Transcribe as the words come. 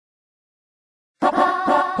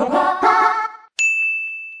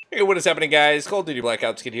Hey, what is happening, guys? Call of Duty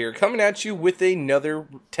Blackouts Kid here, coming at you with another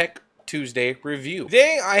Tech Tuesday review.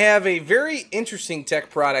 Today, I have a very interesting tech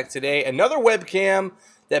product today. Another webcam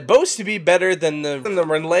that boasts to be better than the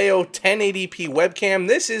Renleo 1080p webcam.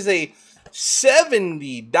 This is a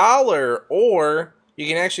 $70, or you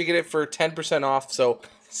can actually get it for 10% off. So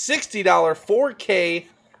 $60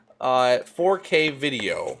 4K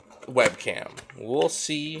video webcam. We'll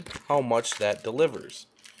see how much that delivers.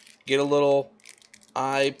 Get a little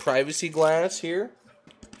eye privacy glass here,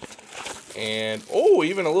 and oh,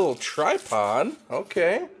 even a little tripod.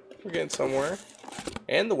 Okay, we're getting somewhere.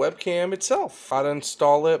 And the webcam itself. How to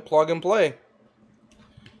install it, plug and play.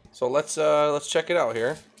 So let's check it out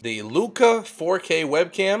here. The Looca 4K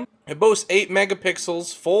webcam. It boasts 8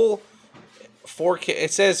 megapixels, full 4K.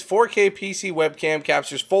 It says 4K PC webcam,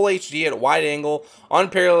 captures full HD at a wide angle,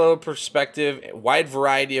 unparalleled perspective, wide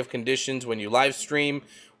variety of conditions when you live stream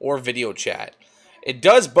or video chat. It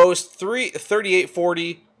does boast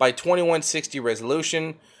 3840 by 2160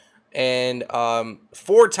 resolution, and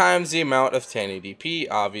 4 times the amount of 1080p,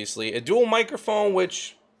 obviously. A dual microphone,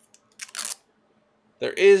 which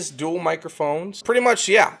there is dual microphones. Pretty much,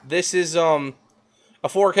 yeah, this is a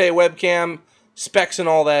 4K webcam, specs and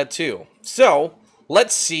all that too. So,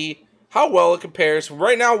 let's see how well it compares.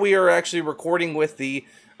 Right now, we are actually recording with the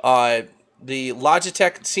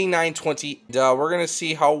Logitech C920. We're going to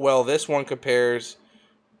see how well this one compares,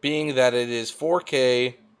 being that it is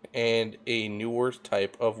 4K and a newer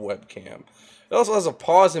type of webcam. It also has a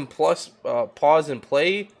pause and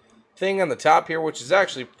play thing on the top here, which is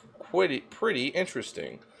actually pretty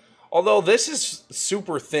interesting. Although this is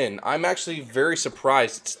super thin. I'm actually very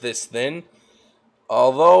surprised it's this thin.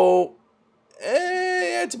 Although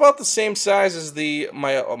it's about the same size as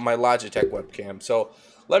my Logitech webcam. So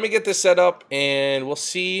let me get this set up, and we'll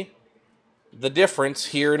see the difference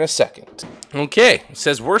here in a second. Okay, it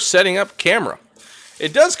says we're setting up camera.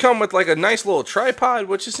 It does come with like a nice little tripod,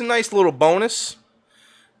 which is a nice little bonus.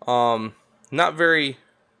 Not very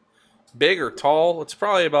big or tall. It's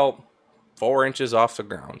probably about 4 inches off the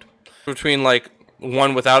ground. Between like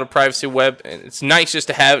one without a privacy web, and it's nice just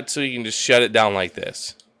to have it so you can just shut it down like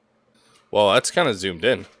this. Well, that's kind of zoomed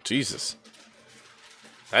in. Jesus.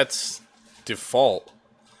 That's default.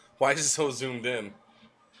 Why is it so zoomed in?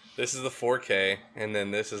 This is the 4K, and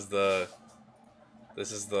then this is the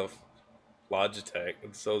Logitech.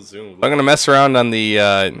 It's so zoomed. I'm gonna mess around on the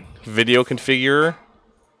video configurer.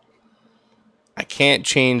 I can't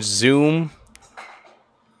change zoom,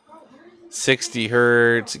 60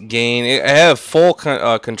 hertz, gain. I have full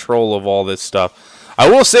control of all this stuff. I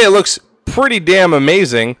will say it looks pretty damn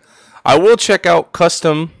amazing. I will check out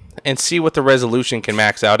custom and see what the resolution can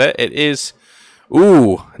max out at. It is,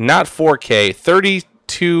 ooh, not 4K,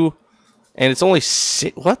 32, and it's only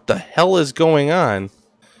what the hell is going on?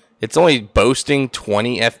 It's only boasting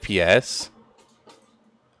 20 FPS.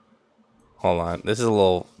 Hold on, this is a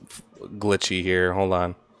little glitchy here. Hold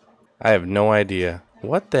on, I have no idea.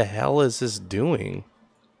 What the hell is this doing?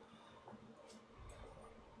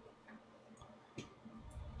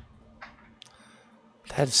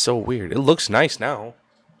 That is so weird. It looks nice now,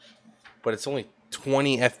 but it's only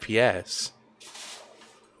 20 FPS.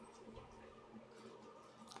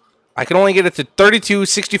 I can only get it to 32,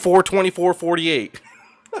 64, 24, 48.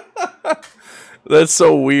 That's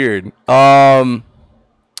so weird.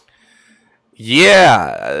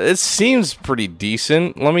 Yeah, it seems pretty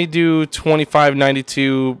decent. Let me do 25,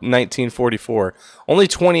 92, 1944. Only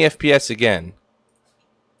 20 FPS again.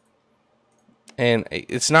 And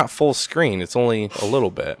it's not full screen. It's only a little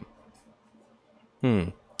bit.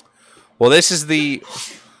 Well, this is the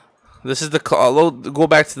I'll go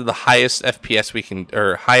back to the highest FPS we can,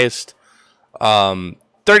 or highest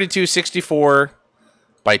 32, 64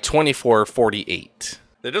 by 24, 48.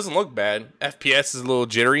 That doesn't look bad. FPS is a little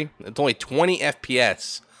jittery. It's only 20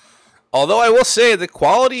 FPS. Although I will say the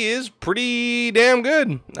quality is pretty damn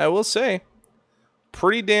good. I will say.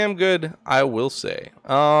 Pretty damn good, I will say.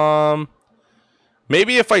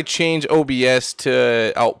 Maybe if I change OBS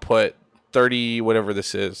to output 30, whatever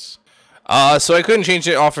this is. So I couldn't change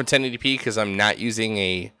it off from 1080p because I'm not using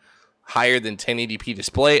a higher than 1080p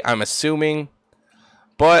display, I'm assuming.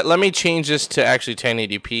 But let me change this to actually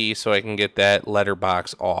 1080p so I can get that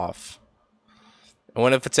letterbox off. And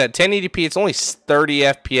when if it's at 1080p, it's only 30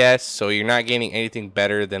 FPS, so you're not getting anything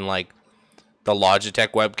better than like the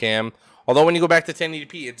Logitech webcam. Although when you go back to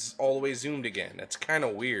 1080p, it's all the way zoomed again. That's kind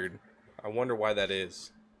of weird. I wonder why that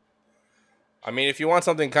is. I mean, if you want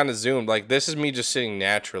something kind of zoomed, like this is me just sitting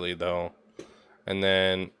naturally though. And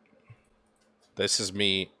then this is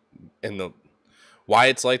me in the... Why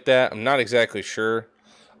it's like that, I'm not exactly sure.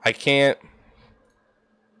 I can't,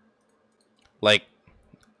 like,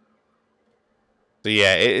 so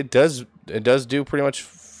yeah, it does do pretty much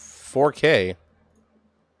 4K.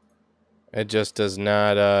 It just does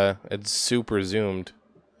not, it's super zoomed.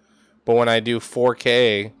 But when I do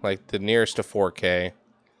 4K, like the nearest to 4K,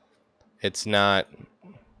 it's not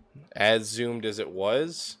as zoomed as it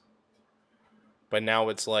was. But now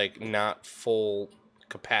it's like not full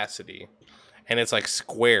capacity. And it's like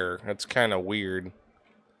square. It's kind of weird.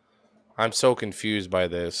 I'm so confused by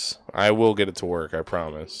this. I will get it to work, I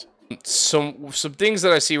promise. Some things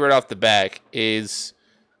that I see right off the back is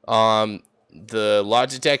the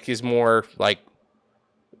Logitech is more like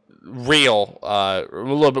real, a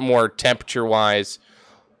little bit more temperature wise,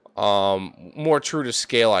 more true to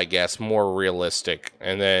scale, I guess, more realistic.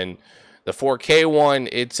 And then the 4K one,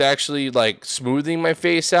 it's actually like smoothing my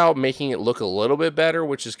face out, making it look a little bit better,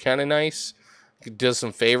 which is kind of nice. It does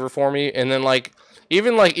some favor for me. And then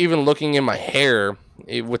even looking in my hair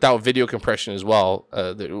without video compression as well.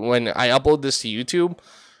 When I upload this to YouTube,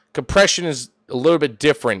 compression is a little bit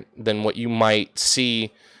different than what you might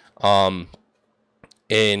see in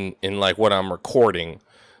like what I'm recording.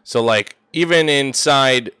 So like even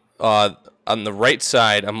inside on the right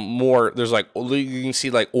side, I'm more, there's like, you can see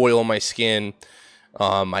like oil on my skin.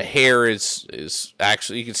 My hair is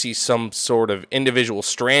actually, you can see some sort of individual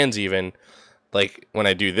strands even. Like when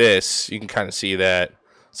I do this, you can kind of see that.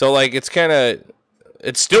 So like it's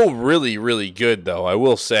still really, really good though, I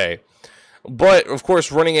will say. But of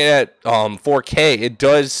course, running it at 4K, it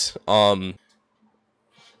does, it's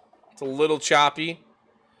a little choppy.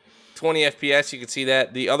 20 FPS, you can see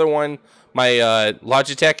that. The other one, my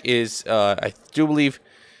Logitech is, I do believe,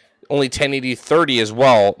 only 1080 30 as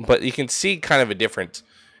well. But you can see kind of a difference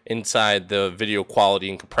inside the video quality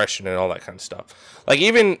and compression and all that kind of stuff. Like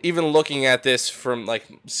even looking at this from like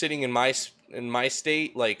sitting in my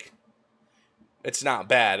state, like it's not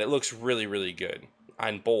bad. It looks really, really good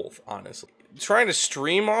on both, honestly. Trying to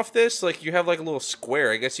stream off this, like you have like a little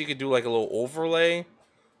square. I guess you could do like a little overlay,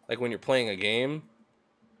 like when you're playing a game.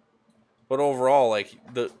 But overall, like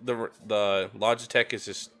the Logitech is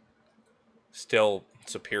just still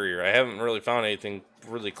superior. I haven't really found anything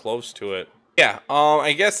really close to it. Yeah,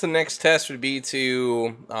 I guess the next test would be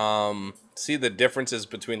to see the differences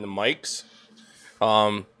between the mics.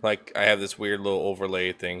 Like I have this weird little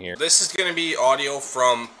overlay thing here. This is gonna be audio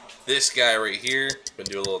from this guy right here. Gonna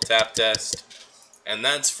do a little tap test, and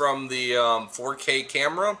that's from the 4K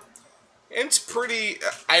camera. It's pretty,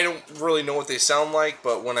 I don't really know what they sound like,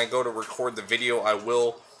 but when I go to record the video, I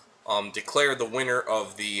will declare the winner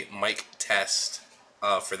of the mic test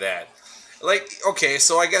for that. Like, okay,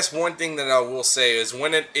 so I guess one thing that I will say is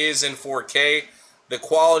when it is in 4K, the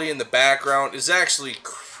quality in the background is actually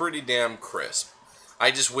pretty damn crisp. I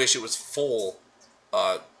just wish it was full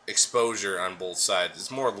exposure on both sides. It's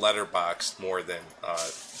more letterboxed more than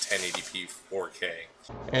 1080p 4K.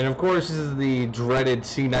 And of course, this is the dreaded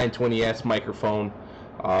C920S microphone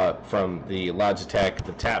from the Logitech,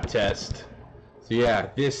 the tap test. So yeah,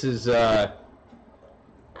 this is, yeah,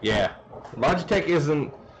 Logitech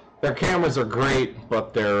isn't, their cameras are great,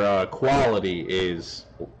 but their quality is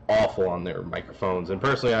awful on their microphones, and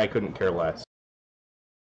personally, I couldn't care less.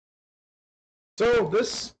 So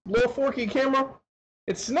this little 4K camera,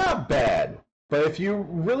 it's not bad, but if you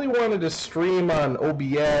really wanted to stream on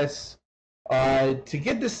OBS, to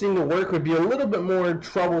get this thing to work would be a little bit more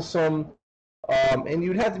troublesome, and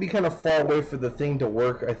you'd have to be kind of far away for the thing to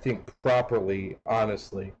work, I think, properly,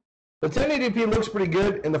 honestly. The 1080p looks pretty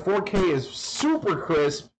good, and the 4K is super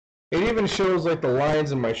crisp. It even shows like the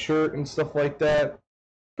lines in my shirt and stuff like that.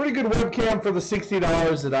 Pretty good webcam for the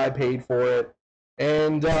 $60 that I paid for it.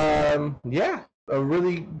 And yeah, a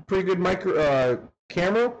really pretty good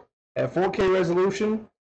camera at 4K resolution.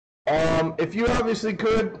 If you obviously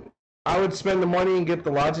could, I would spend the money and get the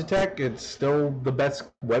Logitech. It's still the best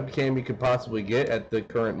webcam you could possibly get at the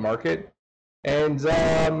current market. And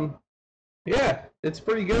yeah, it's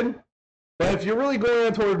pretty good. But if you're really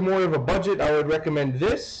going toward more of a budget, I would recommend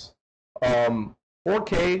this.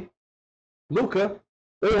 4K Looca,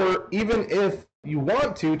 or even if you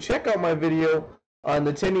want to, check out my video on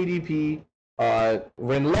the 1080p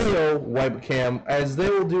Renleo webcam, as they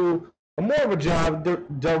will do more of a job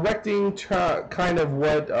directing kind of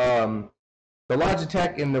what the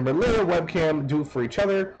Logitech and the Renleo webcam do for each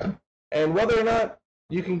other, and whether or not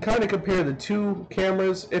you can kind of compare the two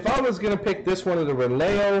cameras. If I was going to pick this one or the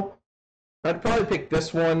Renleo, I'd probably pick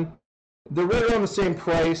this one. They're right around the same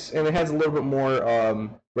price, and it has a little bit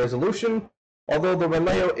more resolution, although the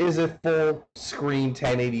Renleo is a full screen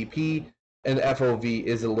 1080p, and FOV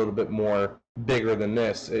is a little bit more bigger than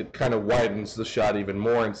this. It kind of widens the shot even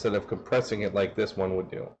more instead of compressing it like this one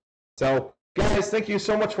would do. So, guys, thank you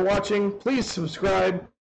so much for watching. Please subscribe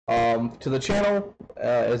to the channel,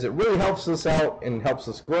 as it really helps us out and helps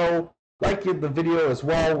us grow. Like the video as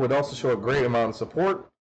well would also show a great amount of support.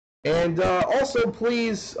 And also,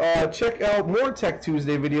 please check out more Tech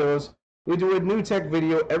Tuesday videos. We do a new tech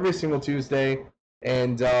video every single Tuesday,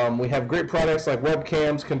 and we have great products like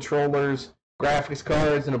webcams, controllers, graphics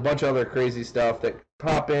cards, and a bunch of other crazy stuff that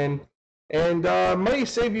pop in and might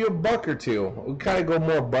save you $1 or $2. We kind of go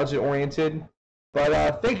more budget oriented.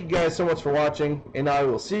 But thank you guys so much for watching, and I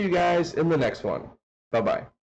will see you guys in the next one. Bye bye.